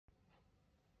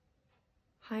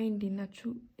Hi, እንዴናችሁ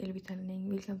ኤልቢታል ነኝ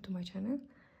welcome to my channel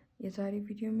የዛሬ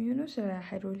ቪዲዮ የሚሆነው ስለ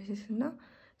ሃይድሮሊሲስ እና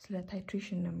ስለ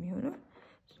ታይትሬሽን ነው የሚሆነው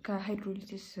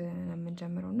ከሃይድሮሊሲስ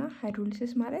የምንጀምረውና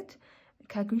ሃይድሮሊሲስ ማለት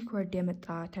ከግሪክ ወርድ የመጣ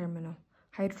ተርም ነው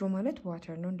ሃይድሮ ማለት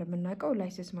ዋተር ነው እንደምናውቀው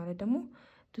ላይሲስ ማለት ደግሞ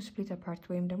to split apart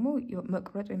ወይም ደግሞ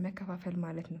መቁረጥ ወይም መከፋፈል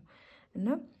ማለት ነው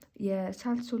እና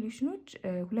የሳልት ሶሉሽኖች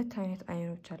ሁለት አይነት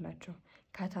አዮኖች አላቸው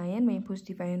ካታየን ወይም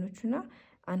ፖዚቲቭ አዮኖችና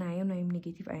አናዮን ወይም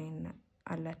ኔጌቲቭ አዮን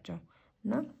አላቸው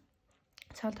እና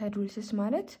ሳልት ሃይድሮሊሲስ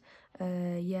ማለት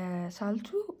የሳልቱ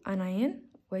አናየን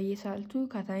ወይ የሳልቱ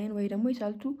ካታየን ወይ ደግሞ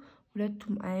የሳልቱ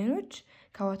ሁለቱም አዮኖች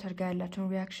ከዋተር ጋር ያላቸው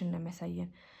ሪአክሽን ነው የሚያሳየን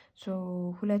ሶ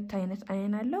ሁለት አይነት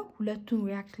አዮን አለው ሁለቱን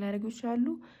ሪአክት ሊያደርጉ ይችላሉ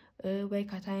ወይ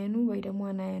ካታየኑ ወይ ደግሞ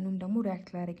አናየኑም ደግሞ ሪአክት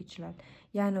ሊያደርግ ይችላል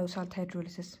ያ ነው ሳልት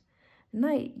ሃይድሮሊሲስ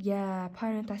እና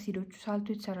የፓረንት አሲዶቹ ሳልቱ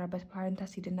የተሰራበት ፓረንት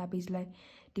አሲድ እና ቤዝ ላይ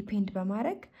ዲፔንድ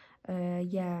በማድረግ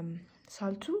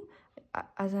የሳልቱ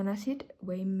as an acid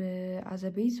ወይም as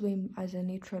a base ወይም as a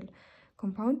neutral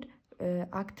compound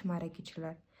አክት ማድረግ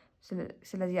ይችላል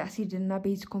ስለዚህ አሲድ እና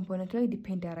ቤዝ ኮምፖነንት ላይ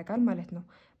ዲፔንድ ያደርጋል ማለት ነው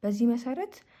በዚህ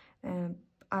መሰረት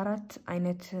አራት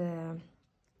አይነት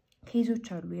ኬዞች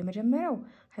አሉ የመጀመሪያው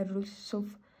ሃይድሮሊሲስ ኦፍ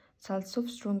salts of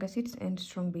strong acids and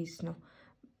strong base ነው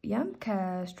ያም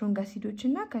ከስትሮንግ አሲዶች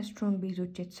እና ከስትሮንግ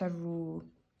ቤዞች የተሰሩ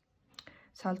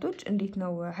ሳልቶች እንዴት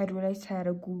ነው ሃይድሮላይዝ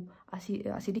ያደርጉ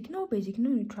አሲዲክ ነው ቤዚክ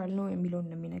ነው ኒውትራል ነው የሚለውን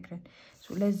ነው የሚነግረን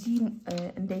ሶ ለዚህ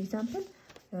እንደ ኤግዛምፕል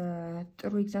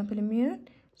ጥሩ ኤግዛምፕል የሚሆነው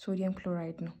ሶዲየም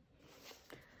ክሎራይድ ነው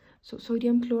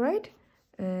ሶዲየም ክሎራይድ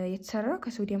የተሰራው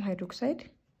ከሶዲየም ሃይድሮክሳይድ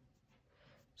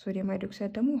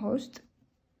ደግሞ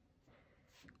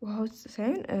ውሃ ውስጥ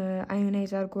ሳይሆን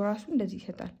አዮናይዝ አድርጎ ራሱ እንደዚህ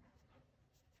ይሰጣል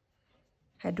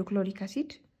ሃይድሮክሎሪክ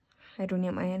አሲድ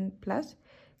ሃይድሮኒየም አየን ፕላስ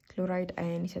ክሎራይድ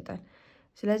አየን ይሰጣል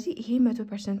ስለዚህ ይሄ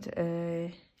 100%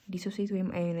 ዲሶሲየት ወይም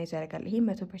አዮናይዝ ያደርጋል ይሄ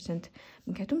 100%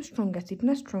 ምክንያቱም ስትሮንግ አሲድ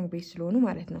እና ስትሮንግ ቤዝ ስለሆኑ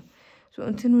ማለት ነው ሶ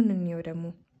እንትኑን እንየው ደግሞ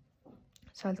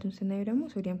ሳልቱን ስናየው ደግሞ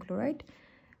ሶዲየም ክሎራይድ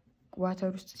ዋተር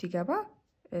ውስጥ ሲገባ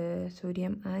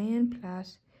ሶዲየም አየን ፕላስ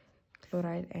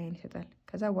ክሎራይድ አየን ይሰጣል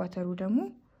ከዛ ዋተሩ ደግሞ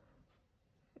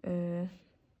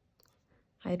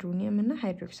ሃይድሮኒየም እና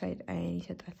ሃይድሮክሳይድ አየን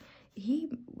ይሰጣል ይሄ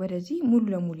ወደዚህ ሙሉ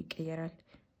ለሙሉ ይቀየራል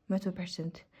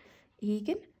 100% ይሄ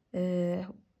ግን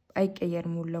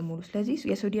አይቀየርም ሙሉ ለሙሉ ስለዚህ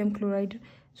የሶዲየም ክሎራይድ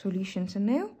ሶሉሽን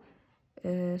ስናየው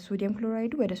ሶዲየም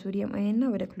ክሎራይዱ ወደ ሶዲየም አየን እና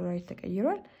ወደ ክሎራይድ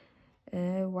ተቀይሯል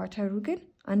ዋተሩ ግን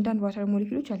አንዳንድ ዋተር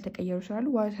ሞለኪውሎች ያልተቀየሩ ስላሉ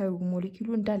ዋተሩ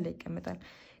ሞለኪውሉ እንዳለ ይቀመጣል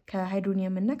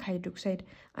ከሃይድሮኒየም እና ከሃይድሮክሳይድ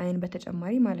አየን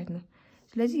በተጨማሪ ማለት ነው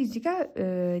ስለዚህ እዚህ ጋር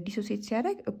ዲሶሲየት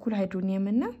ሲያደርግ እኩል ሃይድሮኒየም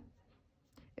እና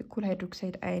እኩል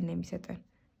ሃይድሮክሳይድ አየን ነው የሚሰጠን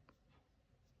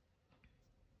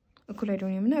እኩል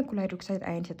ሃይድሮኒየም እና እኩል ሃይድሮክሳይድ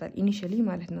አየን ይሰጣል ኢኒሺያሊ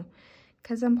ማለት ነው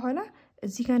ከዛም በኋላ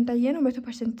እዚህ ጋር እንዳየነው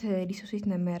 100% ዲሶሲየት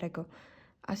ነው የሚያደርገው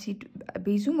አሲድ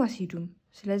ቤዙም አሲዱም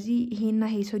ስለዚህ ይሄና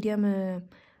ይሄ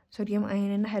ሶዲየም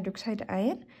አየን እና ሃይድሮክሳይድ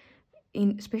አየን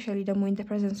ስፔሻሊ ደግሞ in the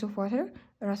presence of water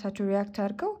ራሳቸው ሪአክት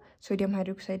አድርገው ሶዲየም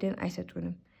ሃይድሮክሳይድን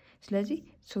አይሰጡንም ስለዚህ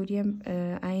ሶዲየም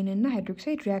አየን እና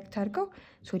ሃይድሮክሳይድ ሪአክት አድርገው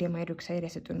ሶዲየም ሃይድሮክሳይድ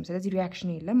አይሰጡንም ስለዚህ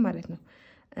ሪአክሽን የለም ማለት ነው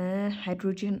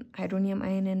ሃይድሮኒየም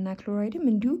አየን እና ክሎራይድም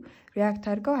እንዲሁ ሪአክት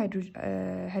አድርገው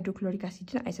ሃይድሮክሎሪክ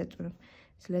አሲድን አይሰጡንም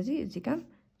ስለዚህ እዚህ ጋር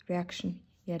ሪአክሽን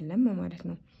የለም ማለት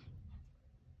ነው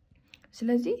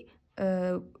ስለዚህ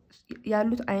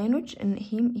ያሉት አየኖች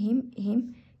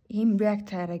ይሄም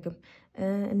ሪአክት አያደርግም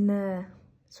እነ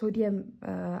ሶዲየም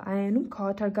አየኑም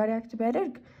ከዋተር ጋር ሪአክት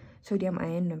ቢያደርግ ሶዲየም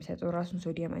አየን ነው የሚሰጠው ራሱን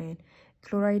ሶዲየም አየን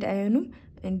ክሎራይድ አየኑም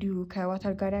እንዲሁ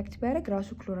ከዋተር ጋር ሪአክት ቢያደርግ ራሱ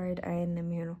ክሎራይድ አየን ነው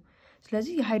የሚሆነው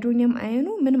ስለዚህ የሃይድሮኒየም አየኑ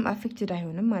ምንም አፌክትድ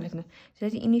አይሆንም ማለት ነው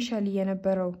ስለዚህ ኢኒሺያሊ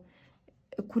የነበረው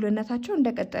እኩልነታቸው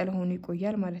እንደቀጠለ ሆኖ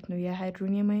ይቆያል ማለት ነው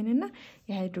የሃይድሮኒየም አየን እና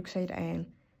የሃይድሮክሳይድ አየን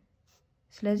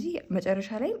ስለዚህ መጨረሻ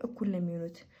ላይ እኩል ነው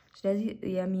የሚሆኑት ስለዚህ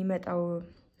የሚመጣው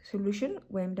ሶሉሽን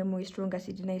ወይም ደግሞ የስትሮንግ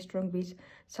አሲድ እና የስትሮንግ ቤዝ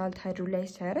ሳልት ሃይድሮላይዝ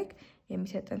ሲያደርግ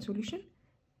የሚሰጠን ሶሉሽን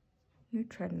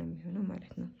ኒውትራል ነው የሚሆነው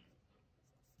ማለት ነው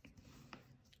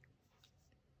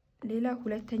ሌላ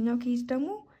ሁለተኛው ኬዝ ደግሞ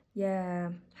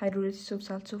የሃይድሮሊሲስ ኦፍ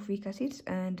salts of weak acids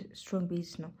and strong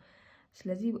base ነው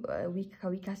ስለዚህ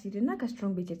ከዊክ አሲድ እና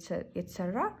ከስትሮንግ ቤዝ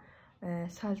የተሰራ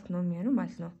ሳልት ነው የሚሆነው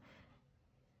ማለት ነው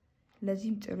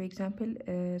ለዚህም ጥሩ ኤግዛምፕል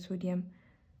ሶዲየም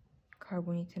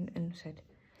ካርቦኔትን እንውሰድ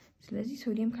ስለዚህ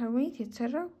ሶዲየም ካርቦኔት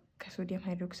የተሰራው ከሶዲየም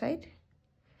ሃይድሮክሳይድ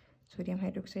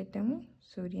ደግሞ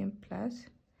ሶዲየም ፕላስ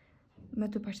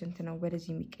 100% ነው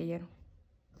ወደዚህ የሚቀየረው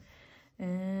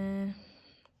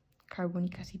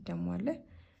ካርቦኒክ አሲድ ደግሞ አለ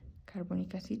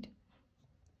ካርቦኒክ አሲድ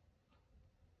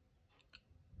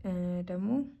ደግሞ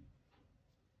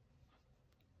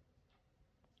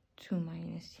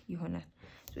 2- ይሆናል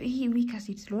ሶ ይሄ ዊክ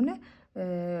አሲድ ስለሆነ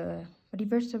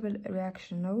reversible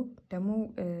reaction ነው ደግሞ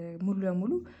ሙሉ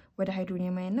ለሙሉ ወደ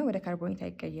ሃይድሮኒየም አየን እና ወደ ካርቦኔት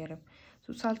አይቀየርም ሶ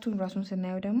ሳልቱን ራሱን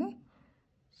ስናየው ደግሞ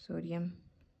ሶዲየም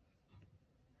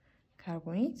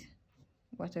ካርቦኔት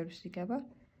ዋተር ውስጥ ሲገባ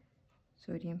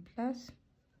ሶዲየም ፕላስ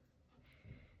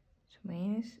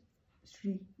ማይነስ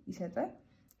 3 ይሰጣል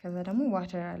ከዛ ደግሞ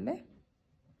ዋተር አለ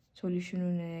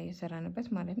ሶሉሽኑን የሰራንበት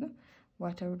ማለት ነው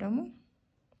ዋተሩ ደግሞ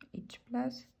H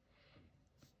plus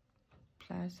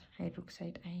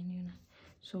ሃይድሮክሳይድ አየን ይሆናል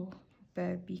ሶ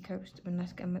በቢከር ውስጥ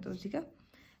ብናስቀምጠው እዚህ ጋር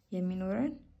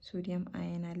የሚኖረን ሶዲየም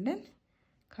አየን አለን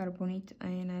ካርቦኔት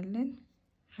አየን አለን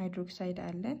ሃይድሮክሳይድ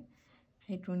አለን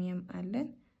ሃይድሮኒየም አለን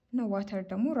እና ዋተር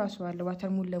ደግሞ ራሱ አለ ዋተር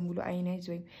ሙሉ ለሙሉ አየናይዝ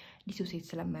ወይም ዲሶሲየት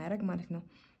ስለማያደርግ ማለት ነው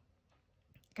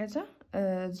ከዛ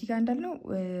እዚህ ጋር እንዳልነው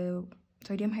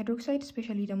ሶዲየም ሃይድሮክሳይድ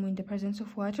ስፔሻሊ ደግሞ in the presence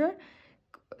of water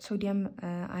ሶዲየም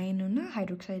አየን እና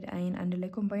ሃይድሮክሳይድ አየን አንድ ላይ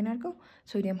ኮምባይን አድርገው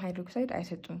ሶዲየም ሃይድሮክሳይድ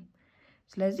አይሰጡም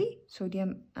ስለዚህ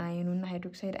ሶዲየም አየኑ እና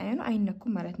ሃይድሮክሳይድ አየኑ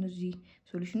አይነኩም ማለት ነው እዚህ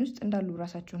ሶሉሽን ውስጥ እንዳሉ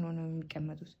ራሳቸው ነው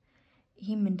የሚቀመጡት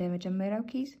ይሄም እንደ መጀመሪያው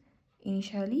ኬዝ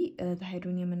ኢኒሺያሊ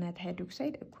ሃይድሮኒየም እና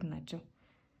ሃይድሮክሳይድ እኩል ናቸው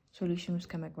ሶሉሽን ውስጥ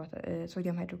ከመግባት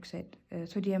ሶዲየም ሃይድሮክሳይድ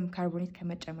ሶዲየም ካርቦኔት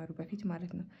ከመጨመሩ በፊት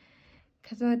ማለት ነው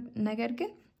ከዛ ነገር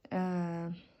ግን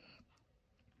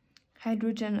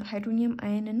ሃይድሮኒየም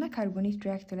አየን እና ካርቦኔት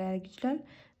ሪአክት ሊያደርግ ይችላል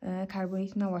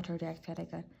ካርቦኔት እና ዋተር ሪአክት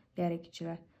ሊያደርግ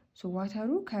ይችላል ሶ ዋተሩ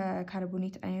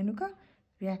ከካርቦኔት አየኑ ጋር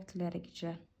ሪአክት ሊያደርግ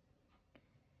ይችላል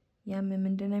ያም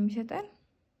ምንድነው የሚሰጠን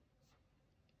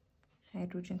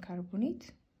ሃይድሮጅን ካርቦኔት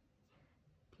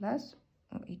ፕላስ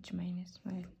OH ማይነስ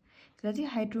ማለት ነው ስለዚህ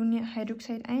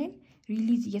ሃይድሮክሳይድ አየን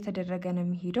ሪሊዝ እየተደረገ ነው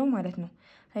የሚሄደው ማለት ነው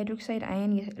ሃይድሮክሳይድ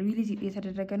አየን ሪሊዝ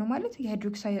እየተደረገ ነው ማለት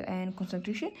የሃይድሮክሳይድ አየን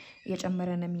ኮንሰንትሬሽን እየጨመረ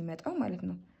ነው የሚመጣው ማለት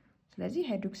ነው ስለዚህ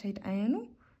ሃይድሮክሳይድ አየኑ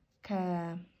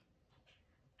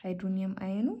ከሃይድሮኒየም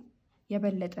አየኑ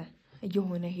የበለጠ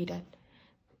እየሆነ ይሄዳል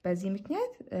በዚህ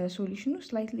ምክንያት ሶሉሽኑ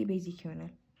ስላይትሊ ቤዚክ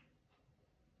ይሆናል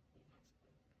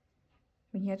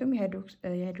ምክንያቱም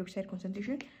የሃይድሮክሳይድ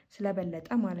ኮንሰንትሬሽን ስለበለጠ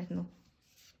ማለት ነው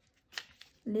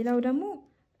ሌላው ደግሞ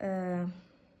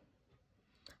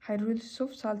hydrolysis of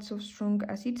salts of strong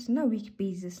acids እና weak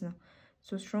bases ነው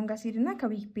so strong acid እና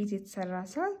ከweak base የተሰራ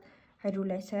ሳልት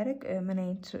ሃይድሮላይዝ ሲያደርግ ምን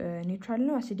አይነት ኒውትራል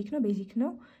ነው አሲዲክ ነው ቤዚክ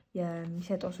ነው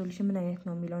የሚሰጠው ሶሉሽን ምን አይነት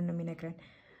ነው የሚለውን ነው የሚነግረን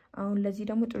አሁን ለዚህ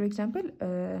ደግሞ ጥሩ ኤግዛምፕል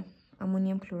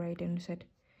አሞኒየም ክሎራይድ እንውሰድ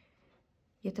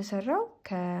የተሰራው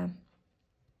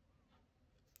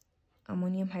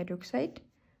ከአሞኒየም ሃይድሮክሳይድ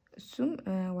እሱም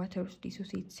ዋተር ውስጥ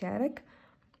ዲሶሲየት ሲያደርግ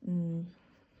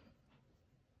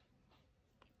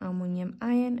አሞኒየም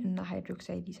አየን እና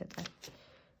ሃይድሮክሳይድ ይሰጣል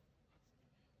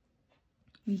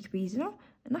ዊክ ቤዝ ነው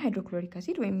እና ሃይድሮክሎሪክ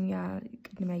አሲድ ወይም ያ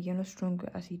ቅድም ያየነው ስትሮንግ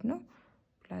አሲድ ነው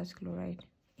ፕላስ ክሎራይድ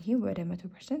ይሄ ወደ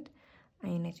 100%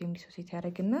 አይነት ወይም ዲሶሲየት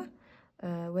ያደርግና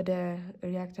ወደ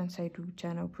ሪአክታንት ሳይዱ ብቻ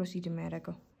ነው ፕሮሲድ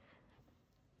የሚያደርገው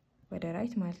ወደ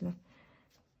ራይት ማለት ነው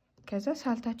ከዛ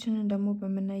ሳልታችንን ደግሞ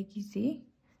በመናይ ጊዜ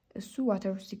እሱ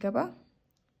ዋተር ውስጥ ሲገባ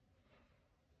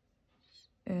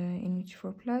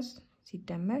NH4+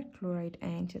 ሲደመር ክሎራይድ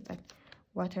አየን ይሰጣል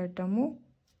ዋተር ደግሞ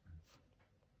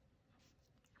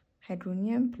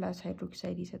ሃይድሮኒየም ፕላስ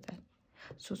ሃይድሮክሳይድ ይሰጣል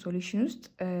ሶ ሶሉሽን ውስጥ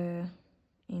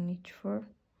NH4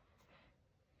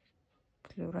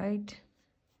 ክሎራይድ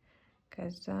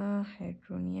ከዛ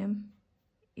ሃይድሮኒየም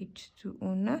H2O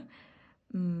እና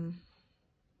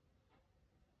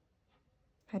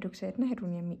ሃይድሮክሳይድ እና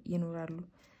ሃይድሮኒየም ይኖራሉ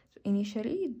ሶ ኢኒሺያሊ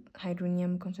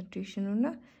ሃይድሮኒየም ኮንሰንትሬሽኑ እና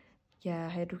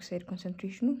የሃይድሮክሳይድ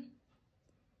ኮንሰንትሬሽኑ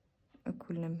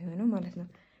እኩል ነው የሚሆነው ማለት ነው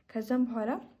ከዛም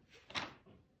በኋላ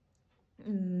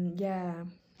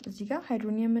እዚህ ጋር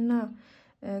ሃይድሮኒየም እና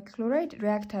ክሎራይድ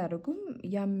ሪአክት አያደርጉም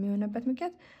ያም የሚሆነበት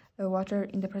ምክንያት ዋተር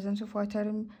ኢን ዘ ፕሬዘንስ ኦፍ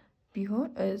ዋተርም ቢሆን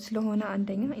ስለሆነ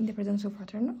አንደኛ ኢን ዘ ፕሬዘንስ ኦፍ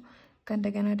ዋተር ነው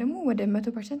ከእንደገና ደግሞ ወደ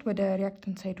 100% ወደ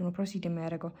ሪአክታንት ሳይዱ ነው ፕሮሲድ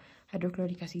የሚያደርገው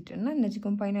ሃይድሮክሎሪክ አሲድ እና እነዚህ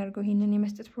ኮምባይን አድርገው ይሄንን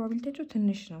የመስጠት ፕሮባቢሊቲያቸው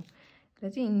ትንሽ ነው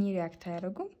ስለዚህ እኚህ ሪአክት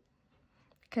አያደርጉም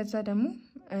ከዛ ደግሞ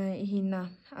ይሄና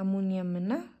አሞኒየም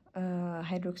እና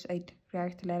ሃይድሮክሳይድ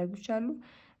ሪአክት ሊያደርጉ ይችላሉ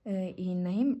ይሄና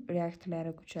ይሄም ሪአክት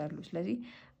ሊያደርጉ ይችላሉ ስለዚህ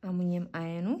አሞኒየም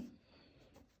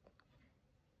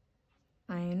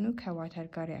አየኑ ከዋተር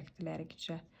ጋር ሪአክት ሊያደርግ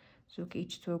ይችላል ሶ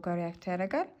ከH2O ጋር ሪአክት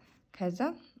ያደርጋል ከዛ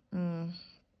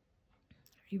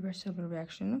reversible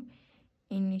reaction ነው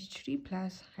NH3+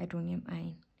 ሃይድሮኒየም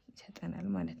አየን ይሰጠናል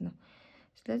ማለት ነው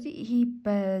ስለዚህ ይሄ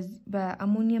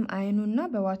በአሞኒየም አየኑና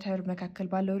በዋተር መካከል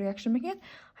ባለው ሪአክሽን ምክንያት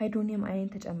ሃይድሮኒየም አየን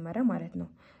ተጨመረ ማለት ነው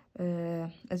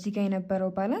እዚህ ጋር የነበረው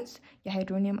ባላንስ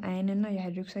የሃይድሮኒየም አየን እና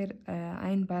የሃይድሮክሳይድ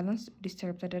አየን ባላንስ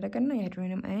ዲስተርብ ተደረገና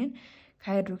የሃይድሮኒየም አየን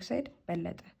ከሃይድሮክሳይድ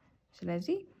በለጠ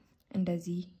ስለዚህ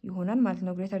እንደዚህ ይሆናል ማለት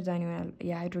ነው ግሬተር ዛን ይሆናል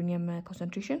የሃይድሮኒየም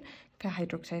ኮንሰንትሬሽን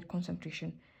ከሃይድሮክሳይድ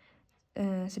ኮንሰንትሬሽን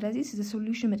ስለዚህ the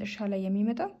solution መጨረሻ ላይ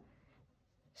የሚመጣው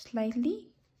slightly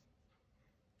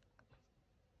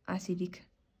acidic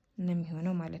ነው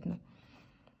የሚሆነው ማለት ነው።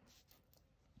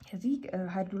 ከዚህ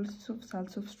hydrolysis of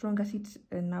salts of strong acids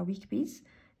እና weak base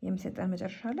የሚሰጠን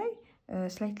መጨረሻ ላይ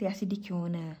slightly acidic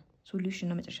የሆነ solution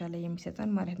ነው መጨረሻ ላይ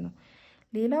የሚሰጠን ማለት ነው።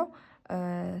 ሌላው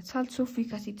salts of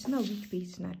weak acids እና weak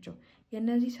base ናቸው።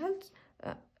 የነዚህ salts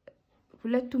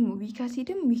ሁለቱም weak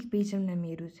acidም weak baseም ነው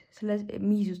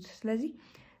የሚይዙት። ስለዚህ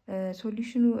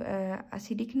ሶሉሽኑ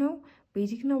acidic ነው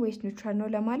basic ነው ወይስ neutral ነው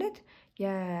ለማለት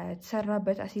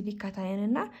የተሰራበት acidic cation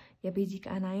እና የቤዚክ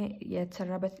አናየን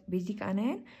የተሰራበት ቤዚክ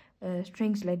አናየን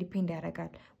strength ላይ ዲፔንድ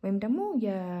ያደርጋል ወይም ደግሞ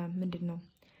የምንድነው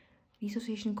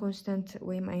dissociation constant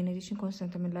ወይም ionization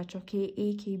constant የምንላቸው Ka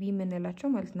Kb የምንላቸው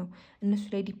ማለት ነው እነሱ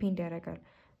ላይ ዲፔንድ ያደርጋል።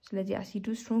 ስለዚህ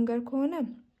አሲዱ stronger ከሆነ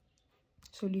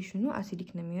ሶሉሽኑ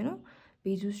acidic ነው የሚሆነው።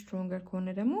 ቤዙ stronger ከሆነ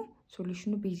ደግሞ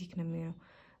ሶሉሽኑ ቤዚክ ነው የሚሆነው።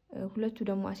 ሁለቱ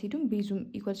ደግሞ አሲዱም ቤዙም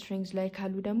equal strength ላይ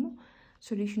ካሉ ደግሞ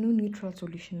ሶሉሽኑ ኒውትራል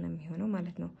ሶሉሽን ነው የሚሆነው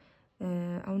ማለት ነው።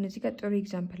 አሁን እዚህ ጋር ጥሩ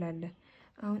ኤግዛምፕል አለ።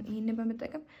 አሁን ይሄንን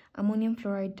በመጠቀም አሞኒየም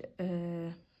ፍሎራይድ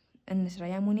እንስራ።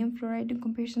 የአሞኒየም ፍሎራይድን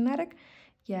ኮምፔር ስናደርግ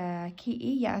የኬኤ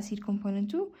የአሲድ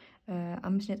ኮምፖነንቱ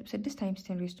 5.6 times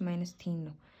 10 raised to minus 10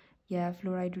 ነው።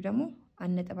 የፍሎራይዱ ደግሞ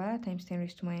 1.4 times 10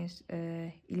 raised to minus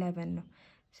 11 ነው።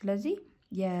 ስለዚህ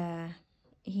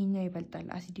ይሄኛው ይበልጣል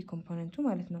አሲዲክ ኮምፖነንቱ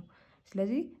ማለት ነው።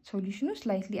 ስለዚህ ሶሉሽኑ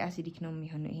ስላይትሊ አሲዲክ ነው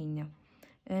የሚሆነው ይሄኛው።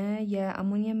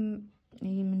 የአሞኒየም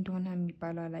ይሄም እንደሆነ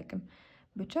የሚባለው አላውቅም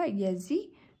ብቻ የዚህ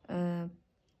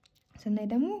ስናይ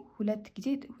ደግሞ ሁለት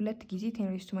ጊዜ 10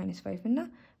 raised to minus 5 እና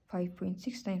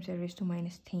 5.6 times 10 raised to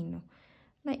minus 10 ነው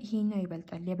እና ይሄኛው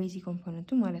ይበልጣል የቤዚክ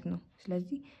ኮምፖነንቱ ማለት ነው።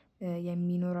 ስለዚህ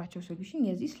የሚኖራቸው ሶሉሽን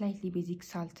የዚህ ስላይትሊ ቤዚክ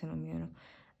ሳልት ነው የሚሆነው።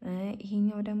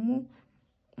 ይሄኛው ደግሞ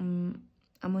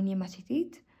አሞኒየም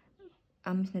አሴቴት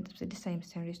 5.6 times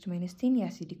 10 raised to minus 10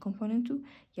 የአሲዲክ ኮምፖነንቱ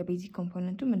የቤዚክ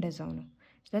ኮምፖነንቱም እንደዛው ነው።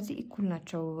 ስለዚህ እኩል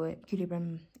ናቸው። ኢኩሊብሪየም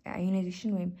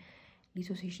አዮናይዜሽን ወይም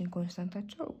ዲሶሲዬሽን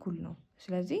ኮንስታንታቸው እኩል ነው።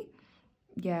 ስለዚህ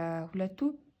የሁለቱ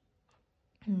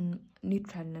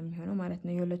ኒውትራል ነው የሚሆነው ማለት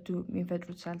ነው። የሁለቱ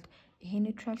የሚፈጥሩት ሳልት ይሄ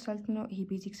ኒውትራል ሳልት ነው፣ ይሄ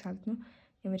ቤዚክ ሳልት ነው።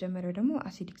 የመጀመሪያው ደግሞ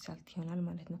አሲዲክ ሳልት ይሆናል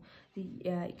ማለት ነው።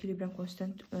 የኢኩሊብሪየም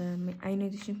ኮንስታንት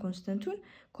አዮናይዜሽን ኮንስታንቱን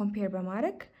ኮምፔር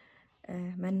በማድረግ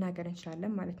መናገር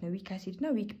እንችላለን ማለት ነው። ዊክ አሲድ እና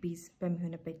ዊክ ቤዝ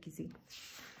በሚሆንበት ጊዜ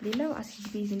ሌላው አሲድ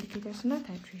ቤዝ ኢንዲኬተርስ እና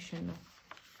ታይትሬሽን ነው።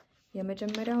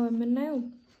 የመጀመሪያው የምናየው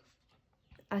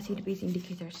አሲድ ቤዝ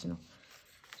ኢንዲኬተርስ ነው።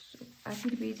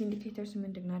 አሲድ ቤዝ ኢንዲኬተርስ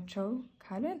ምንድናቸው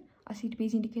ካለን አሲድ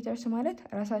ቤዝ ኢንዲኬተርስ ማለት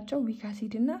ራሳቸው ዊክ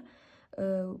አሲድ እና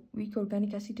ዊክ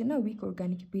ኦርጋኒክ አሲድ እና ዊክ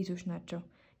ኦርጋኒክ ቤዞች ናቸው።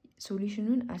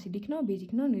 ሶሉሽኑን አሲዲክ ነው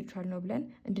ቤዚክ ነው ኒውትራል ነው ብለን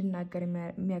እንድናገር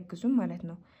የሚያግዙም ማለት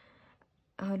ነው።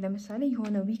 አሁን ለምሳሌ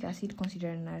የሆነ ዊክ አሲድ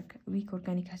ኮንሲደር እናድርግ። ዊክ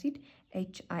ኦርጋኒክ አሲድ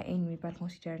HIN የሚባል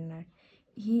ኮንሲደር እናድርግ።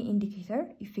 ይሄ ኢንዲኬተር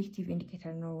ኢፌክቲቭ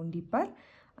ኢንዲኬተር ነው እንዲባል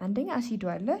አንደኛ አሲዱ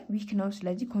አለ ዊክ ነው፣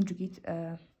 ስለዚህ ኮንጁጌት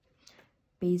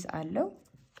ቤዝ አለው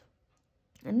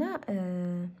እና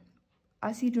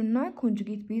አሲዱና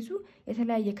ኮንጁጌት ቤዙ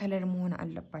የተለያየ ከለር መሆን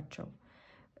አለባቸው።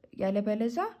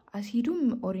 ያለበለዛ አሲዱም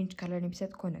ኦሬንጅ ከለር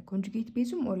የሚሰጥ ከሆነ ኮንጁጌት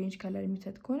ቤዙም ኦሬንጅ ከለር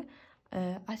የሚሰጥ ከሆነ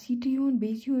አሲድ ይሁን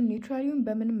ቤዝ ይሁን ኒውትራል ይሁን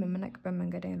በምንም የምናውቅበት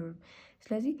መንገድ አይኖርም።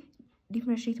 ስለዚህ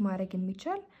ዲፍረንሺየት ማድረግ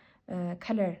የሚቻል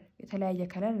ከለር የተለያየ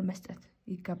ከለር መስጠት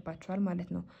ይገባቸዋል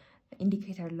ማለት ነው።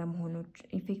 ኢንዲኬተር ለመሆኑ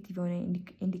ኢፌክቲቭ የሆነ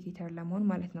ኢንዲኬተር ለመሆን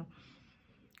ማለት ነው።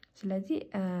 ስለዚህ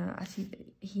አሲድ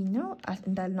ይሄኛው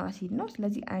እንዳልነው አሲድ ነው።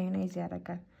 ስለዚህ አዮናይዝ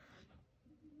ያደርጋል።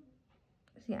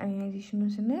 ስለዚህ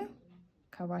አዮናይዜሽኑን ስናየው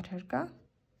ከዋተር ጋር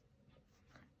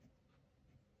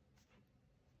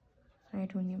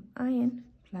ሃይድሮኒየም አየን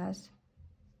ፕላስ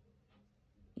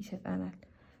ይሰጣናል።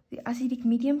 አሲዲክ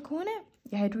ሚዲየም ከሆነ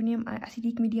የሃይድሮኒየም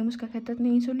አሲዲክ ሚዲየም ውስጥ ከከተትነው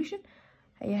ይሄን ሶሉሽን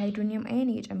የሃይድሮኒየም አየን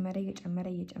እየጨመረ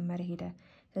ይሄዳል።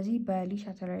 ስለዚህ በሊ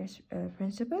ሻተለርስ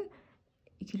ፕሪንሲፕል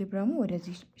ኢኩሊብሪየሙ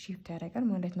ወደዚህ ሺፍት ያደርጋል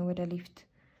ማለት ነው፣ ወደ ሌፍት።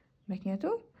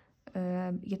 ምክንያቱም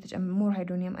ሞር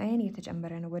ሃይድሮኒየም አየን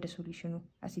እየተጨመረ ነው ወደ ሶሉሽኑ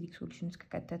አሲዲክ ሶሉሽን ውስጥ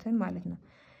ከከተትን ማለት ነው።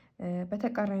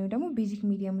 በተቃራኒው ደግሞ ቤዚክ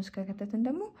ሚዲየም ውስጥ ከከተትን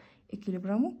ደግሞ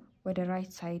ኢኩሊብሪየሙ ወደ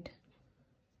ራይት ሳይድ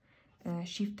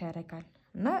ሺፍት ያደርጋል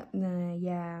እና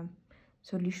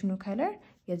የሶሉሽኑ ከለር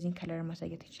የዚህን ከለር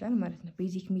ማሳየት ይችላል ማለት ነው።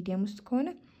 ቤዚክ ሚዲየም ውስጥ ከሆነ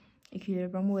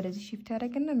ኢኩሊብሪየሙ ወደዚህ ሺፍት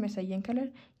ያደርግና የሚያሳየን ከለር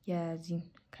የዚህን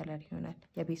ከለር ይሆናል፣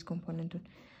 የቤዝ ኮምፖነንቱን።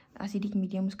 አሲዲክ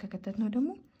ሚዲየም ውስጥ ከከተትነው ደግሞ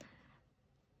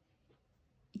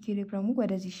ኢኩሊብሪየሙ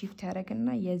ወደዚህ ሺፍት ያደርግና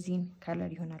የዚህን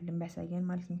ከለር ይሆናል የሚያሳየን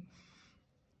ማለት ነው።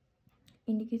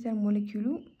 ኢንዲኬተር ሞለኪውሉ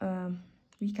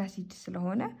ዊክ አሲድ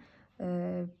ስለሆነ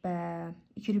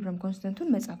በኢኩሊብሪየም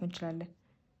ኮንስታንቱን መጻፍ እንችላለን።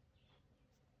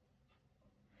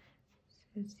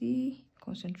 ስለዚህ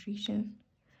ኮንሰንትሬሽን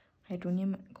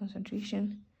ሃይድሮኒየም ኮንሰንትሬሽን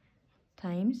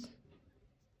ታይምስ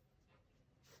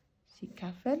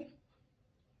ሲካፈል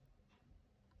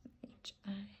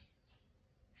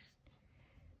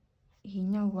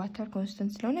ይሄኛው ዋተር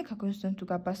ኮንስታንት ስለሆነ ከኮንስታንቱ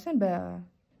ጋር አባስተን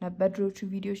በድሮቹ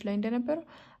ቪዲዮዎች ላይ እንደነበረው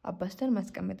አባስተን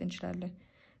ማስቀመጥ እንችላለን።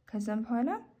 ከዛም በኋላ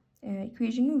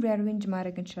ኢኩዌሽኑን ሪአሬንጅ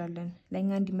ማድረግ እንችላለን ለኛ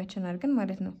እንዲመቸን አድርገን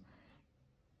ማለት ነው።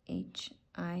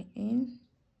 HIN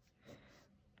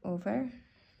over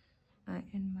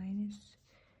IN minus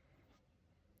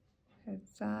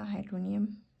ከዛ ሃይድሮኒየም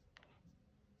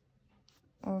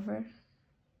over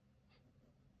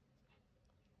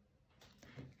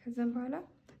ከዛም በኋላ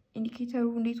ኢንዲኬተሩ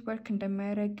እንዴት ወርክ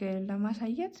እንደማያደርግ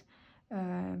ለማሳየት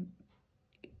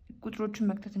ቁጥሮችን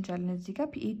መክተት እንችላለን። እዚህ ጋር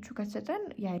pH ከተሰጠን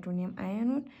የሃይድሮኒየም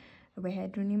አየኑን ወይ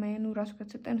ሃይድሮኒየም አየኑ ራሱ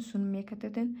ከተሰጠን እሱንም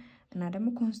የከተተን እና ደግሞ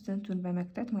ኮንስታንቱን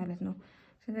በመክተት ማለት ነው።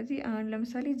 ስለዚህ አሁን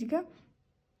ለምሳሌ እዚህ ጋር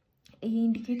ይሄ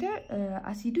ኢንዲኬተር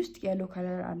አሲድ ውስጥ ያለው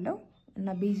ከለር አለው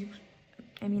እና ቤዝ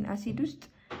አሲድ ውስጥ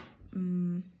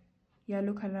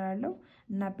ያለው ከለር አለው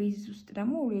እና ቤዝ ውስጥ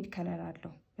ደግሞ ሬድ ከለር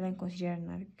አለው ብለን ኮንሲደር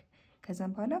እናድርግ።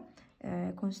 ከዛም በኋላ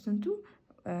ኮንስታንቱ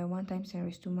 1 times 10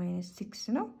 -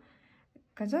 6 ነው።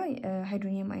 ከዛ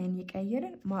ሃይድሮኒየም አየን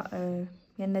እየቀየርን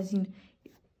የነዚህን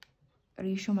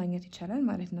ሬሽዮ ማግኘት ይቻላል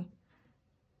ማለት ነው።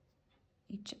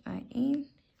 HIN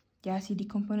የአሲዲክ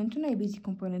ኮምፖነንቱ እና የቤዚክ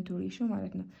ኮምፖነንቱ ሬሽዮ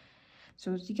ማለት ነው።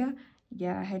 ሶ እዚህ ጋር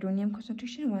የሃይድሮኒየም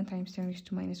ኮንሰንትሬሽን 1 times 10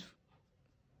 -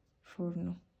 4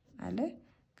 ነው አለ።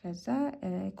 ከዛ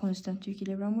ኮንስታንቱ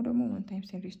ኢኩሊብሪየሙ ደግሞ 1 times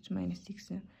 10 - 6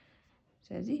 ነው።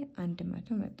 ስለዚህ 100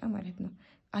 መጣ ማለት ነው።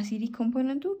 አሲዲክ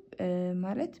ኮምፖነንቱ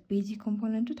ማለት ቤዚክ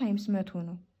ኮምፖነንቱ ታይምስ 100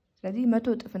 ነው። ስለዚህ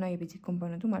 100 እጥፍ ነው የቤዚክ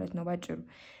ኮምፖነንቱ ማለት ነው ባጭሩ።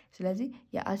 ስለዚህ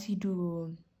የአሲዱ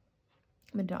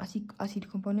ምንድነው አሲድ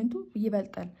ኮምፖነንቱ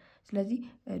ይበልጣል። ስለዚህ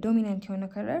ዶሚናንት የሆነ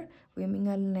ከለር ወይም እኛ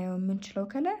ልናየው የምንችለው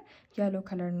ከለር ያሎ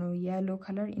ከለር ነው። ያሎ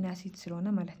ከለር ኢንአሲድ ስለሆነ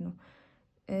ማለት ነው።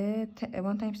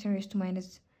 1 times 10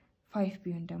 - 5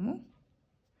 ቢሆን ደግሞ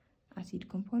አሲድ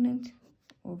ኮምፖነንት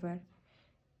ኦቨር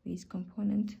ቤዝ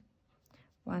ኮምፖነንት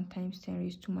 1 times 10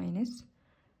 -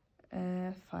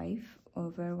 5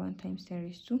 over 1 times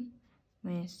 10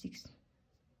 - 6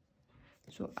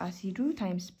 ሶ አሲዱ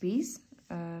ታይምስ ቤዝ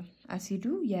አሲዱ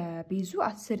የቤዙ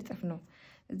 10 እጥፍ ነው።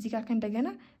 እዚህ ጋር ከእንደገና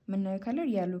የምናየው ከለር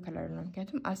ያለው ከለር ነው።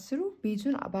 ምክንያቱም 10ሩ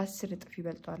ቤዙን በ10 እጥፍ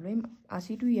ይበልጣል ወይም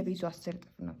አሲዱ የቤዙ 10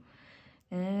 እጥፍ ነው።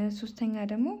 ሶስተኛ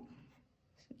ደግሞ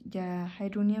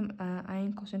የሃይድሮኒየም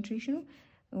አየን ኮንሰንትሬሽኑ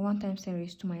 1 times 10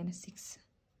 - 6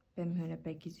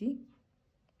 በሚሆንበት ጊዜ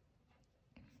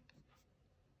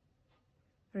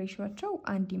ሬሽዮአቸው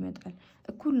 1 ይመጣል።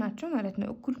 እኩል ናቸው ማለት ነው።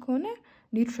 እኩል ከሆነ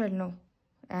ኒውትራል ነው።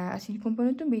 አሲድ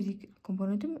ኮምፖነንቱም ቤዚክ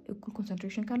ኮምፖነንቱም እኩል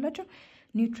ኮንሰንትሬሽን ካላቸው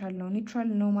ኒውትራል ነው። ኒውትራል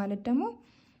ነው ማለት ደግሞ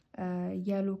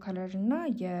የሎ ከለር እና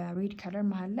የሬድ ከለር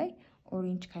መሃል ላይ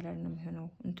ኦሬንጅ ከለር ነው የሚሆነው።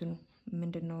 እንትኑ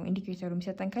ምንድነው ኢንዲኬተሩ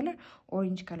የሚሰጠን ከለር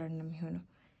ኦሬንጅ ከለር ነው የሚሆነው።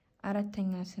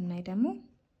 አራተኛ ስናይ ደግሞ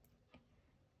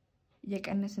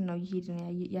የቀነስን ነው እየሄድን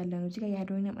ያለነው። እዚህ ጋር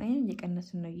የሃይድሮኒየም አየን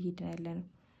የቀነስን ነው እየሄድን ያለነው።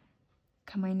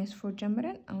 ከ-4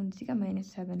 ጀምረን አሁን እዚህ ጋር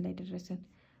 -7 ላይ ደረስን።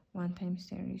 1 times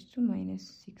 10 -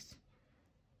 6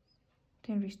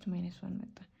 10 - 1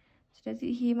 መጣ። ስለዚህ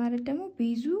ይሄ ማለት ደግሞ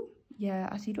ቤዙ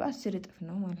የአሲዱ 10 እጥፍ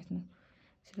ነው ማለት ነው።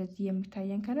 ስለዚህ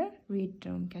የሚታየን ከለር ሬድ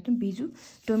ነው። ምክንያቱም ቤዙ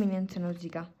ዶሚናንት ነው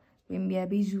እዚህ ጋር ወይም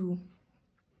የቤዙ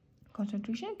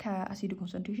ኮንሰንትሬሽን ከአሲዱ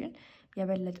ኮንሰንትሬሽን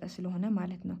የበለጠ ስለሆነ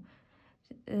ማለት ነው።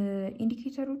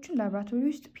 ኢንዲኬተሮችን ላብራቶሪ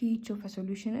ውስጥ pH ኦፍ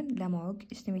ሶሉሽንን ለማወቅ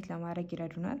ኤስቲሜት ለማድረግ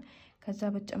ይረዱናል። ከዛ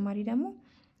በተጨማሪ ደግሞ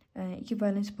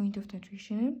ኢኩቫለንስ ፖይንት ኦፍ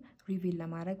ታይትሬሽንን ሪቪል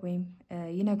ለማድረግ ወይም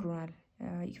ይነግሩናል።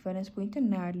 ኢኩቫለንስ ፖይንትን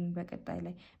እናያለን በቀጣይ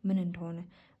ላይ ምን እንደሆነ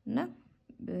እና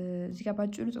እዚህ ጋር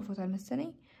ባጭሩ ጽፎታል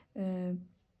መሰለኝ።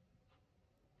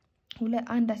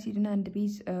 አንድ አሲድ እና አንድ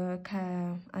ቤዝ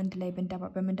ከአንድ ላይ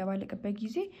በመንደባለቅበት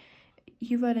ጊዜ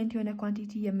ኢኩቫለንት የሆነ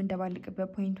ኳንቲቲ የምንደባለቅበት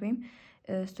ፖይንት ወይም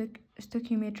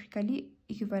ስቶኪዮሜትሪካሊ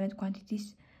ኢኩቫለንት ኳንቲቲስ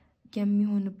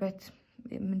የሚሆኑበት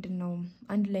ምንድነው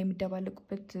አንድ ላይ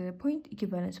የሚደባለቁበት ፖይንት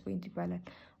ኢኩቫለንስ ፖይንት ይባላል።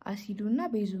 አሲዱ እና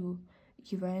ቤዙ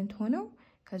ኢኩቫለንት ሆነው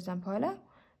ከዛም በኋላ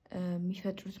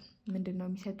የሚፈጥሩት ምንድነው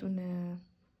የሚሰጡን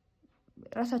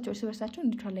ራሳቸው እርስ በርሳቸው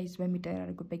ኒውትራላይዝ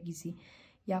በሚደረጉበት ጊዜ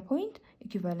ያ ፖይንት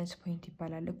ኢኩቫለንስ ፖይንት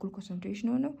ይባላል። እኩል ኮንሰንትሬሽን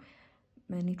ሆነው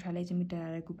ኒውትራላይዝ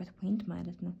የሚደረጉበት ፖይንት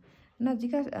ማለት ነው። እና እዚህ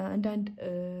ጋር አንዳንድ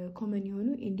ኮመን የሆኑ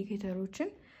ኢንዲኬተሮችን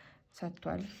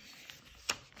ሰጥቷል።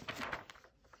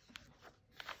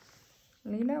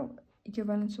 ሌላው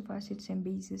ኢኩቫለንስ ኦፍ አሲድስ ኤንድ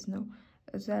ቤዝስ ነው።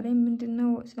 እዛ ላይ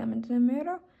ምንድነው ስለምንድነው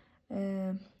የሚያወራው?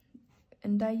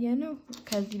 እንዳየነው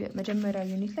ከዚህ መጀመሪያ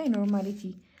ዩኒት ላይ ኖርማሊቲ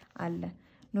አለ።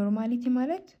 ኖርማሊቲ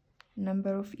ማለት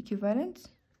ነምበር ኦፍ ኢኩቫለንትስ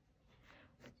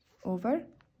ኦቨር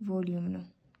ቮሊዩም ነው።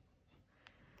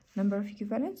 ነምበር ኦፍ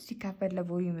ኢኩቫለንትስ ሲካፈል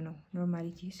ለቮሊዩም ነው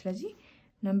ኖርማሊቲ። ስለዚህ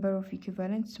ነምበር ኦፍ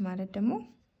ኢኩቫለንትስ ማለት ደግሞ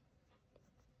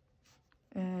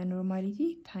ኖርማሊቲ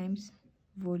ታይምስ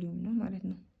ቮሊዩም ነው ማለት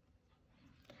ነው።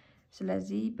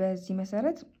 ስለዚህ በዚህ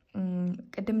መሰረት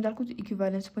ቅድም እንዳልኩት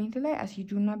ኢኩቫለንስ ፖይንት ላይ አሲዱ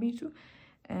እና ቤዙ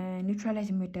ኒውትራላይዝ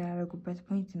የሚደረጉበት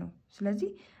ፖይንት ነው። ስለዚህ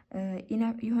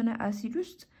የሆነ አሲድ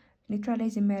ውስጥ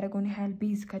ኒውትራላይዝ የሚያደርገውን ያህል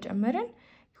ቤዝ ከጨመረን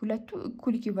ሁለቱ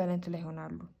እኩል ኢኩቫለንት ላይ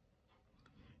ይሆናሉ።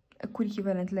 እኩል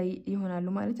ኢኩቫለንት ላይ ይሆናሉ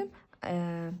ማለትም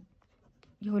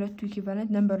የሁለቱ ኢኩቫለንት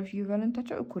ነምበር ኦፍ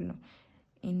ኢኩቫለንታቸው እኩል ነው።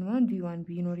 n1 v1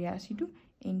 ቢኖር የአሲዱ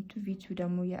n2 v2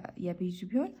 ደግሞ የቤዙ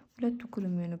ቢሆን ሁለቱ እኩል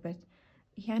የሚሆኑበት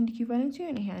ይሄ አንድ ኢኩቫለንት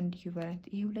ሲሆን ይሄ አንድ ኢኩቫለንት፣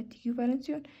 ይሄ ሁለት ኢኩቫለንት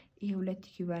ሲሆን ይሄ ሁለት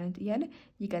ኢኩቫለንት እያለ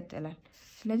ይቀጥላል።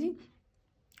 ስለዚህ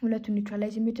ሁለቱ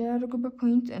ኒውትራላይዝ የሚደረጉበት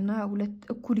ፖይንት እና ሁለት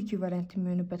እኩል ኢኩቫለንት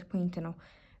የሚሆኑበት ፖይንት ነው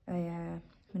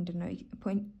ምንድነው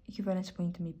ኢኩቫለንስ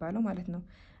ፖይንት የሚባለው ማለት ነው።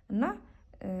 እና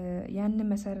ያንን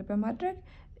መሰረት በማድረግ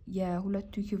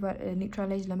የሁለቱ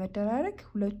ኒውትራላይዝ ለመደራረግ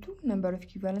ሁለቱ ነምበር ኦፍ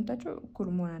ኢኩቫለንታቸው እኩል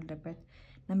መሆን አለበት።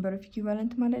 ነምበር ኦፍ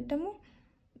ኢኩቫለንት ማለት ደግሞ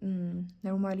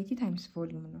ኖርማሊቲ ታይምስ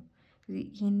ቮሊዩም ነው።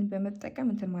 ይሄንን በመጠቀም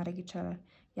እንትን ማድረግ ይቻላል።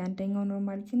 የአንደኛው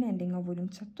ኖርማሊቲ እና የአንደኛው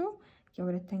ቮሊዩም ተሰጥቶ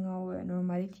የሁለተኛው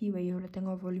ኖርማሊቲ ወይ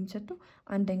የሁለተኛው ቮሊዩም ተሰጥቶ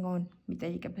አንደኛውን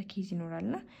የሚጠይቅበት ኬዝ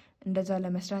ይኖራልና እንደዛ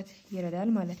ለመስራት ይረዳል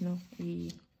ማለት ነው ይሄ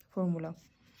ፎርሙላው።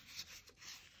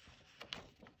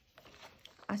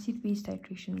 አሲድ ቤዝ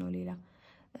ታይትሬሽን ነው። ሌላ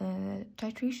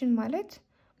ታይትሬሽን ማለት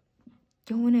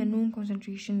የሆነ ኖን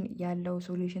ኮንሰንትሬሽን ያለው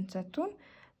ሶሉሽን ተሰጥቶን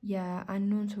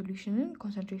የአንኖን ሶሉሽንን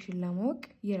ኮንሰንትሬሽን ለማወቅ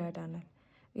ይረዳናል።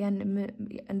 ያን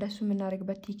እንደሱ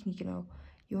የምናደርግበት ቴክኒክ ነው።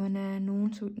 የሆነ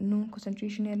ኖን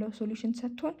ኮንሰንትሬሽን ያለው ሶሉሽን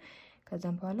ሰጥቶን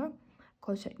ከዛም በኋላ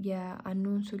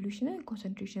የአንኖን ሶሉሽንን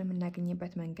ኮንሰንትሬሽን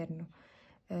የምናገኝበት መንገድ ነው።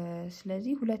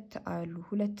 ስለዚህ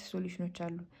ሁለት ሶሉሽኖች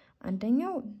አሉ።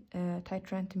 አንደኛው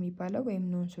ታይትራንት የሚባለው ወይም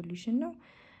ኖን ሶሉሽን ነው።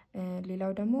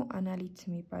 ሌላው ደግሞ አናሊት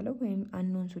የሚባለው ወይም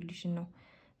አንኖን ሶሉሽን ነው።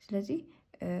 ስለዚህ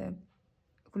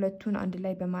ሁለቱን አንድ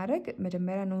ላይ በማድረግ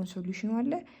መጀመሪያ ኖን ሶሉሽኑ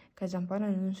አለ። ከዛም በኋላ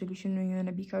ኖን ሶሉሽኑ የሆነ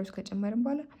ቢከር ውስጥ ከጨመርን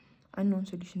በኋላ አንኖን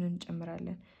ሶሉሽኑን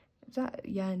እንጨምራለን። እዛ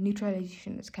ያ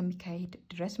ኒውትራላይዜሽን እስከሚካሄድ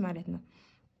ድረስ ማለት ነው።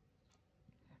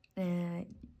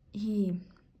 ይሄ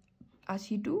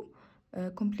አሲዱ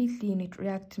ኮምፕሊትሊ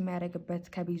ሪያክት የሚያደርግበት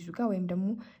ከቤዙ ጋር ወይም ደግሞ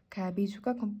ከቤዙ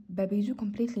ጋር በቤዙ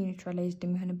ኮምፕሊትሊ ኒውትራላይዝድ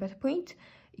የሚሆንበት ፖይንት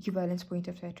ኢኩቫለንስ ፖይንት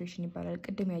ኦፍ ታይትሬሽን ይባላል።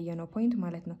 ቅድም ያየነው ፖይንት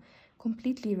ማለት ነው።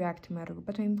 ኮምፕሊትሊ ሪያክት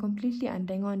የሚያደርጉበት ወይም ኮምፕሊትሊ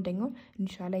አንደኛው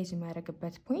ኒውትራላይዝ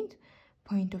የሚያደርግበት ፖይንት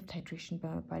ኦፍ ታይትሬሽን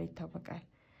በመባል ይታወቃል።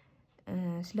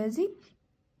 ስለዚህ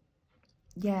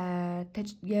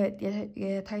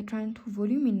የታይትራንቱ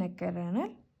ቮሊዩም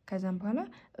ይነገረናል። ከዛም በኋላ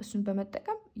እሱን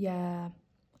በመጠቀም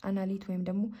የአናሊት ወይም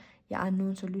ደግሞ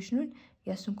የአንኖን ሶሉሽኑን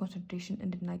የእሱን ኮንሰንትሬሽን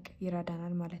እንድናውቅ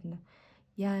ይረዳናል ማለት ነው።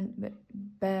 ያን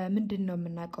በምንድን ነው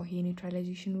የምናውቀው? ይሄ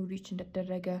ኒውትራላይዜሽኑ ሪች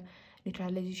እንደተደረገ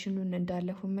ኒውትራላይዜሽኑን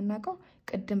እንዳለፉ የምናውቀው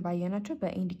ቅድም ባየናቸው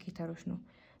በኢንዲኬተሮች ነው።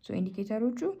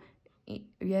 ኢንዲኬተሮቹ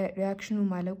የሪያክሽኑ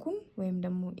ማለቁን ወይም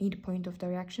ደግሞ ኢንድ ፖይንት ኦፍ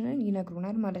ሪያክሽንን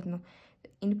ይነግሩናል ማለት ነው።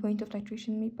 ኢንድ ፖይንት ኦፍ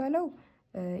ታይትሬሽን የሚባለው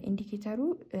ኢንዲኬተሩ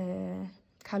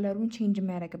ካለሩን ቼንጅ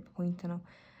የሚያደርግበት ፖይንት ነው።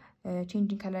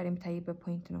 ቼንጅን ከለር የሚታይበት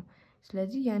ፖይንት ነው።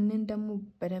 ስለዚህ ያንን ደግሞ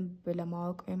በደንብ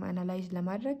ለማወቅ ወይም አናላይዝ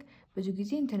ለማድረግ ብዙ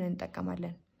ጊዜ እንትን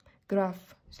እንጠቀማለን፣ ግራፍ።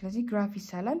 ስለዚህ ግራፍ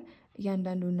ይሳላል።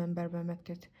 እያንዳንዱን ነምበር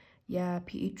በመክተት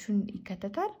የፒኤቹን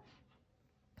ይከተታል።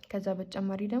 ከዛ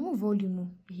በተጨማሪ ደግሞ ቮሊዩሙ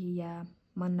ይሄ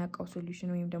የማናውቀው ሶሉሽን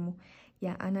ወይም ደግሞ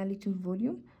የአናሊቱን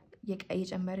ቮሊዩም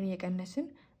የጨመርን የቀነስን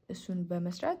እሱን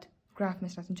በመስራት ግራፍ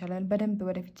መስራት እንችላለን። በደንብ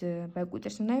ወደፊት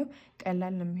በቁጥር ስናየው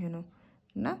ቀላል ነው የሚሆነው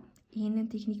እና ይህንን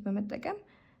ቴክኒክ በመጠቀም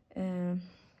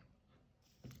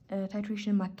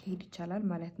ታይትሬሽን ማካሄድ ይቻላል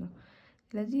ማለት ነው።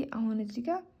 ስለዚህ አሁን እዚህ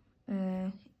ጋር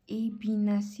ኤ ቢ እና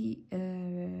ሲ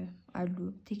አሉ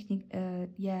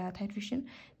የታይትሬሽን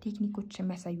ቴክኒኮች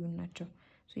የሚያሳዩን ናቸው።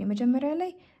 የመጀመሪያ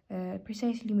ላይ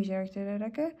ፕሪሳይስሊ ሜዥር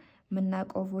የተደረገ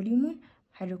የምናውቀው ቮሊዩሙን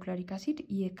ሃይድሮክሎሪክ አሲድ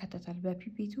ይከተታል።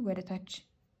 በፒፔቱ ወደ ታች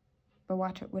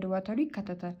ወደ ዋተሩ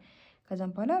ይከተታል።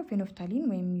 ከዛም በኋላ ፌኖፍታሊን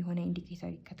ወይም የሆነ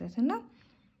ኢንዲኬተር ይከተትና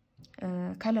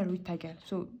ከለሩ ይታያል።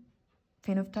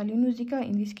 ፌኖፍታሊኑ እዚህ ጋር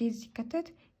ኢንዲስ ኬዝ ሲከተት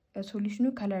ሶሉሽኑ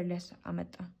ከለርለስ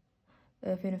አመጣ።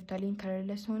 ፌኖፍታሊን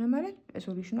ከለርለስ ሆነ ማለት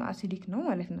ሶሉሽኑ አሲዲክ ነው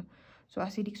ማለት ነው።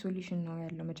 አሲዲክ ሶሉሽን ነው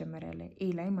ያለው መጀመሪያ ላይ ኤ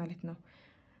ላይ ማለት ነው።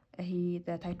 ይሄ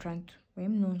ታይትራንት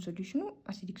ወይም ኖን ሶሉሽኑ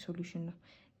አሲዲክ ሶሉሽን ነው።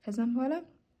 ከዛም በኋላ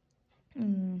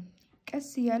ቀስ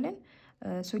እያለን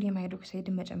ሶዲየም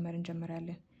ሃይድሮክሳይድን መጨመር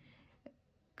እንጀምራለን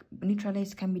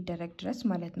ኒውትራላይዝ ከሚደረግ ድረስ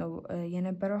ማለት ነው።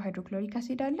 የነበረው ሃይድሮክሎሪክ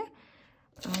አሲድ አለ።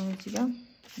 አሁን እዚህ ጋር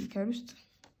ቢከር ውስጥ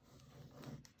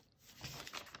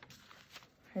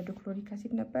ሃይድሮክሎሪክ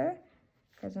አሲድ ነበረ።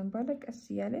 ከዛም በኋላ ቀስ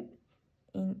እያለን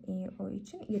NaOHን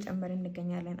እየጨመርን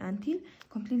እንገኛለን አንቲል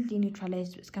ኮምፕሊትሊ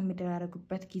ኒውትራላይዝ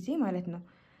እስከሚደራረጉበት ጊዜ ማለት ነው።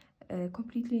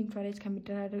 completely neutralize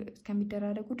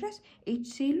ከሚደራረጉ ድረስ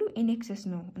HCl in excess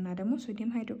ነው እና ደግሞ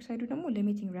ሶዲየም ሃይድሮክሳይዱ ደግሞ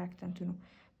limiting reactant ነው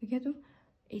ምክንያቱም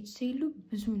HCl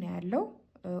ብዙ ነው ያለው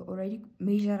already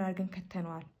measure አድርገን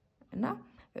ከተነዋል እና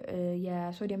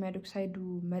የሶዲየም ሃይድሮክሳይዱ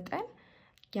መጠን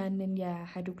ያንን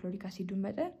የሃይድሮክሎሪክ አሲዱ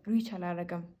መጠን ሪች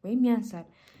አላረገም ወይም ያንሳል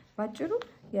ባጭሩ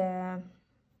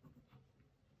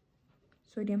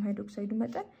የሶዲየም ሃይድሮክሳይዱ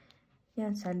መጠን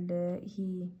ያንሳል ይሄ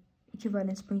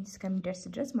ኢኩቫለንስ ፖይንት እስከሚደርስ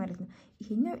ድረስ ማለት ነው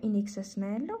ይሄኛው ኢን ኤክሰስ ነው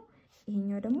ያለው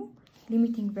ይሄኛው ደግሞ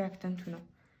ሊሚቲንግ ሪአክታንቱ ነው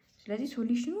ስለዚህ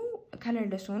ሶሉሽኑ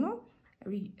ከለርለስ ሆኖ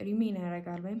ሪሜን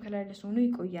ያደርጋል ወይም ከለርለስ ሆኖ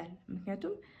ይቆያል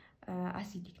ምክንያቱም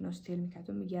አሲዲክ ነው ስቲል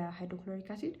ምክንያቱም የሃይድሮክሎሪክ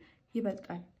አሲድ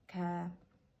ይበልጣል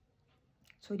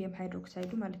ከሶዲየም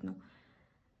ሃይድሮክሳይዱ ማለት ነው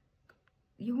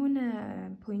የሆነ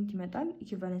ፖይንት ይመጣል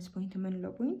ኢኩቫለንስ ፖይንት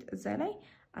ምንለው ፖይንት እዛ ላይ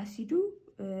አሲዱ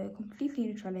completely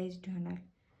neutralized ይሆናል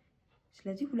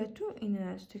ስለዚህ ሁለቱ in a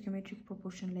stoichiometric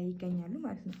proportion ላይ ይገኛሉ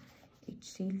ማለት ነው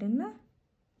HCl እና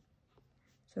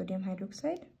ሶዲየም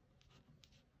ሃይድሮክሳይድ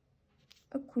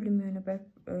እኩል የሚሆንበት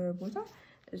ቦታ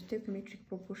stoichiometric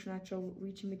proportionናቸው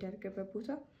reach የሚደረግበት ቦታ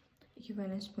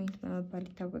equivalence point በመባል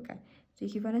ይታወቃል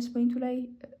equivalence point ላይ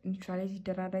neutralize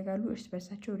ይደራረጋሉ እርስ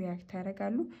በርሳቸው react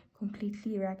ያደርጋሉ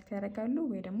completely react ያደርጋሉ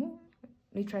ወይ ደግሞ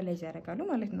neutralize ያደርጋሉ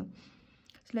ማለት ነው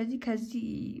ስለዚህ ከዚህ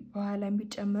በኋላ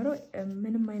የሚጨመረው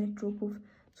ምንም አይነት ድሮፕ ኦፍ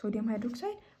ሶዲየም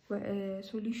ሃይድሮክሳይድ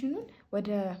ሶሉሽኑን ወደ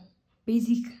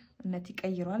ቤዚክነት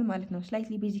ይቀይራል ማለት ነው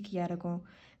ስላይትሊ ቤዚክ ያደርገው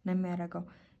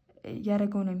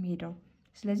ነው የሚሄደው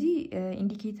ስለዚህ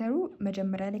ኢንዲኬተሩ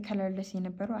መጀመሪያ ላይ ከለርለስ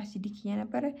የነበረው አሲዲክ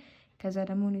የነበረ ከዛ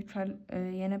ደግሞ ኒውትራል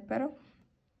የነበረው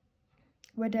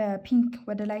ወደ ፒንክ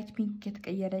ወደ ላይት ፒንክ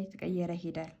የተቀየረ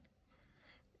ይሄዳል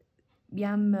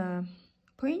ያም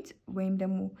ፖይንት ወይም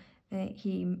ደግሞ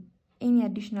any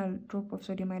additional drop of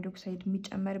sodium hydroxide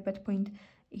የሚጨመርበት ፖይንት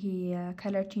ይሄ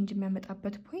color change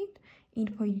የሚያመጣበት ፖይንት end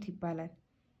point ይባላል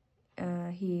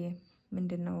ይሄ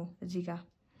ምንድነው እዚህ ጋር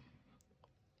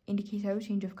ኢንዲኬተሩ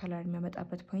change of color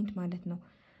የሚያመጣበት ፖይንት ማለት ነው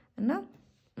እና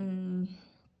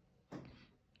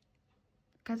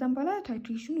ከዛም በኋላ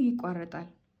ታይትሬሽኑ ይቋረጣል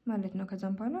ማለት ነው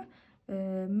ከዛም በኋላ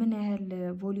ምን ያህል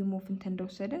ቮሊዩም ኦፍ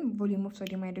እንደወሰደን ቮሊዩም ኦፍ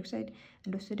ሶዲየም ሃይድሮክሳይድ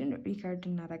እንደወሰደን ሪካርድ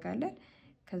እናደርጋለን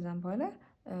ከዛም በኋላ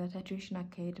ታይትሬሽን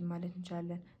አካሄድ ማለት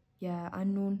እንችላለን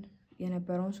የአንኖን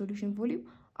የነበረውን ሶሉሽን ቮሊዩም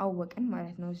አወቅን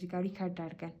ማለት ነው እዚህ ጋር ሪካርድ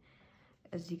አድርገን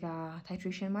እዚህ ጋር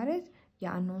ታይትሬሽን ማለት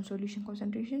የአንኖን ሶሉሽን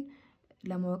ኮንሰንትሬሽን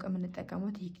ለማወቅ የምንጠቀመው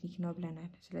ቴክኒክ ነው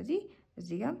ብለናል ስለዚህ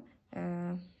እዚህ ጋር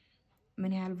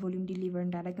ምን ያህል ቮሊዩም ዲሊቨር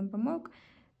እንዳደረግን በማወቅ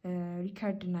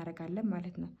ሪካርድ እናደርጋለን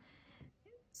ማለት ነው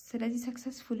ስለዚህ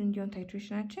ሰክሰስፉል እንዲሆን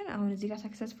ታይትሬሽናችን አሁን እዚህ ጋር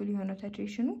ሰክሰስፉል የሆነው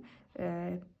ታይትሬሽኑ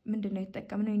ምንድነው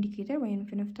የተጠቀምነው ኢንዲኬተር ወይም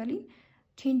ፊኖፍታሊን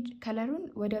ቼንጅ ከለሩን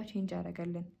ወዲያው ቼንጅ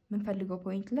አደረጋለን ምን ፈልገው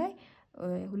ፖይንት ላይ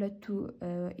ሁለቱ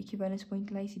ኢኩቫለንስ ፖይንት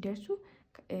ላይ ሲደርሱ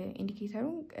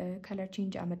ኢንዲኬተሩን ከለር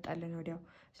ቼንጅ አመጣለን ወዲያው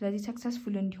ስለዚህ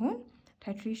ሰክሰስፉል እንዲሆን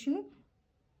ታይትሬሽኑ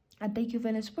አት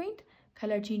ኢኩቫለንስ ፖይንት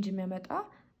ከለር ቼንጅ የሚያመጣ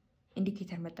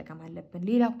ኢንዲኬተር መጠቀም አለብን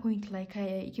ሌላ ፖይንት ላይ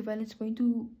ከኢኩቫለንስ ፖይንቱ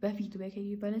በፊት ወይ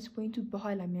ከኢኩቫለንስ ፖይንቱ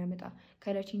በኋላ የሚያመጣ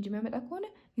ከለር ቼንጅ የሚያመጣ ከሆነ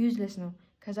ዩዝለስ ነው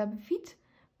ከዛ በፊት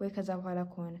ወይ ከዛ በኋላ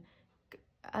ከሆነ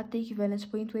at equivalence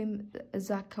point ወይም እዛ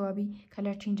አካባቢ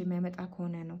ከለር ቼንጅ የሚያመጣ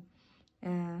ከሆነ ነው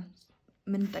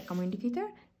ምን ተጠቀመው ኢንዲኬተር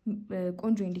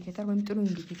ቆንጆ ኢንዲኬተር ወይም ጥሩ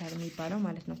ኢንዲኬተር የሚባለው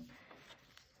ማለት ነው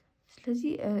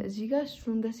ስለዚህ እዚህ ጋር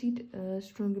ስትሮንግ አሲድ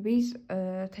ስትሮንግ ቤዝ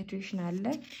ታይትሬሽን አለ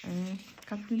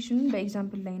ካልኩሌሽኑን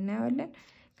በኤግዛምፕል ላይ እናያለን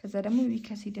ከዛ ደግሞ ዊክ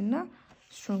አሲድ እና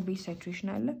ስትሮንግ ቤዝ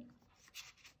ታይትሬሽን አለ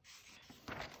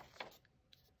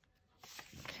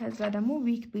ከዛ ደግሞ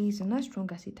ዊክ ቤዝ እና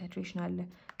ስትሮንግ አሲድ ታይትሬሽን አለ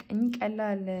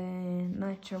ቀላል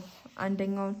ናቸው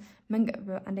አንደኛው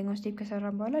ስቴፕ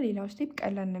ከሰራን በኋላ ሌላው ስቴፕ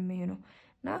ቀላል ነው የሚሆነው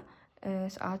እና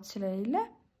ሰዓት ስለሌለ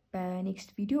በኔክስት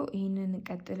ቪዲዮ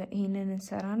ይሄንን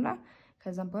እንሰራና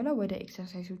ከዛም በኋላ ወደ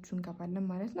ኤክሰርሳይሶቹ እንገባለን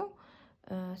ማለት ነው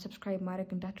ሰብስክራይብ ማድረግ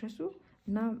እንዳትረሱ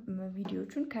እና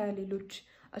ቪዲዮቹን ከሌሎች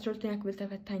 12ኛ ክፍል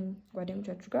ተፈታኝ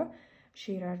ጓደኞቻችሁ ጋር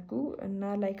ሼር አድርጉ እና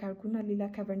ላይክ አድርጉና ሌላ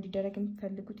ከቨር እንዲደረግ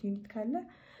የምትፈልጉት ዩኒት ካለ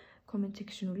ኮሜንት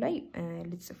ሴክሽኑ ላይ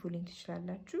ልጽፉልኝ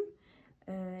ትችላላችሁ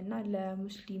እና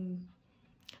ለሙስሊም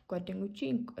ጓደኞቼ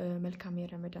መልካም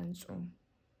የረመዳን ጾም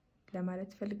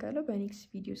ለማለት ፈልጋለሁ በኔክስት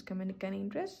ቪዲዮ እስከምንገናኝ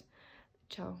ድረስ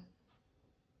ቻው